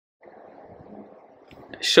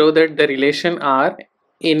show that the relation R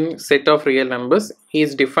in set of real numbers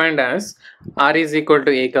is defined as R is equal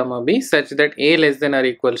to A comma B such that A less than or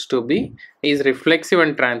equals to B is reflexive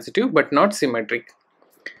and transitive but not symmetric.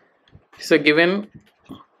 So given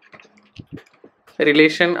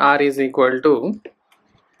relation R is equal to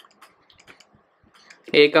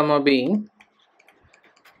A comma B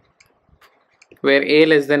where A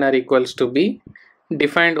less than or equals to B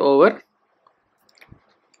defined over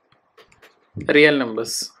real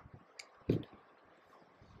numbers.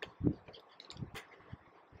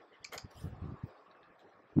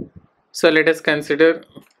 So let us consider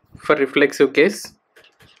for reflexive case.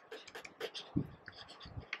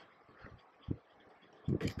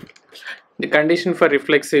 The condition for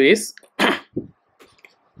reflexive is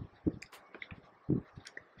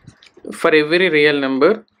for every real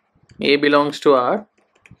number A belongs to R,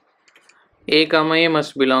 A comma A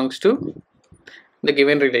must belongs to the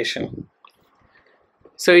given relation.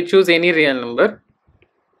 So we choose any real number.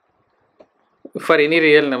 For any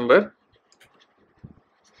real number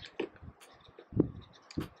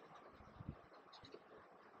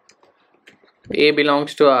A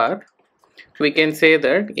belongs to R, we can say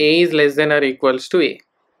that A is less than or equals to A.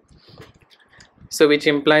 So which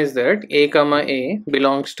implies that A comma A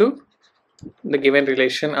belongs to the given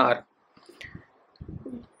relation R.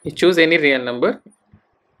 You choose any real number,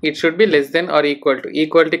 it should be less than or equal to.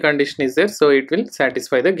 Equality condition is there, so it will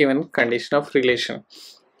satisfy the given condition of relation.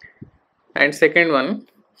 And second one,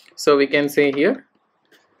 so we can say here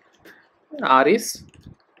R is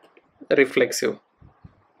reflexive.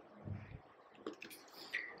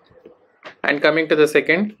 And coming to the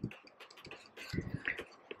second,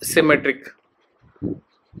 symmetric.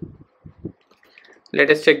 Let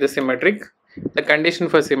us check the symmetric. The condition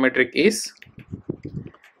for symmetric is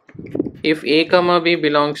if A comma B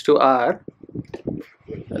belongs to R,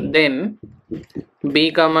 then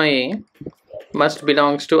B comma A must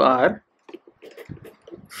belongs to R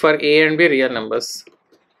for A and B real numbers.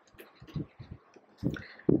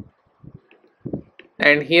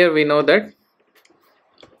 And here we know that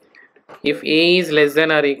if A is less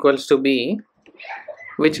than or equals to B,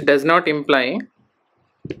 which does not imply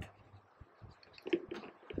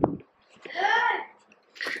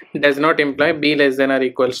B less than or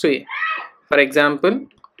equals to A. For example,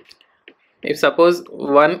 if suppose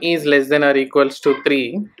 1 is less than or equals to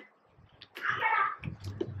 3,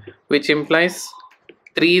 which implies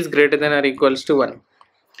 3 is greater than or equals to 1.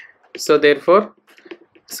 So therefore,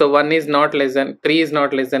 1 is not less than, 3 is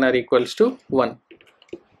not less than or equals to 1.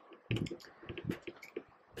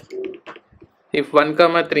 If 1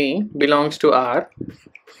 comma 3 belongs to R,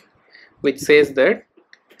 which says that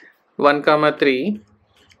 1 comma 3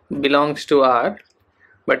 belongs to R,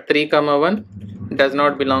 but 3 comma 1 does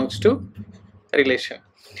not belongs to relation,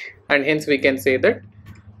 and hence we can say that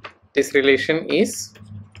this relation is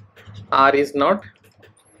R is not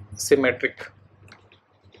symmetric.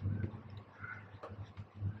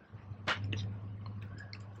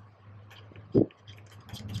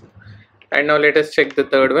 And now let us check the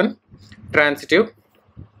third one, transitive.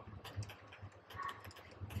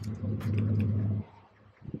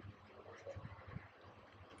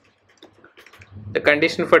 The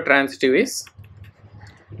condition for transitive is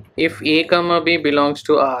if A comma B belongs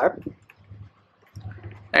to R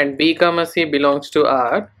and B comma C belongs to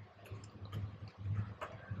R,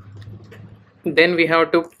 then we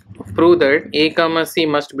have to prove that A comma C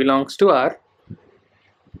must belongs to R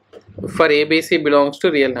for ABC belongs to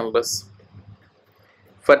real numbers.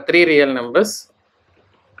 For 3 real numbers,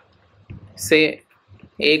 say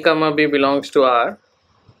A comma B belongs to R,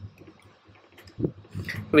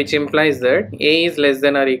 which implies that A is less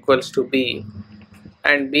than or equals to B,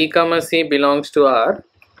 and B comma C belongs to R,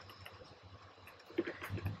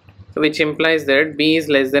 which implies that B is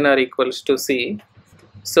less than or equals to C.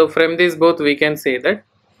 So from this both we can say that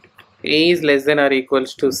A is less than or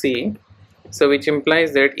equals to C, so which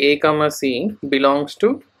implies that A comma C belongs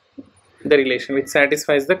to the relation, which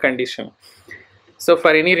satisfies the condition. So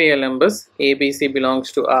for any real numbers A, B, C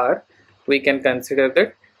belongs to R, we can consider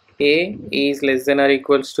that A is less than or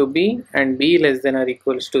equals to B and B less than or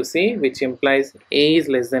equals to C, which implies A is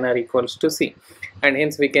less than or equals to C, and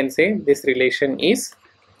hence we can say this relation is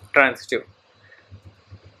transitive.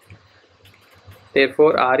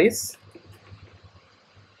 Therefore R is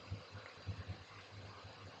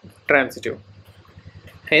transitive.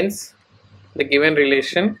 Hence the given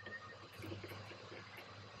relation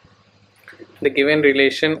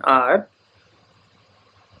R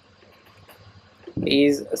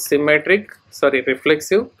is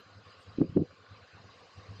reflexive,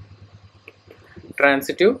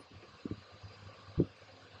 transitive,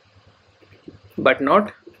 but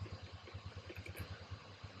not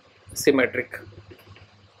symmetric.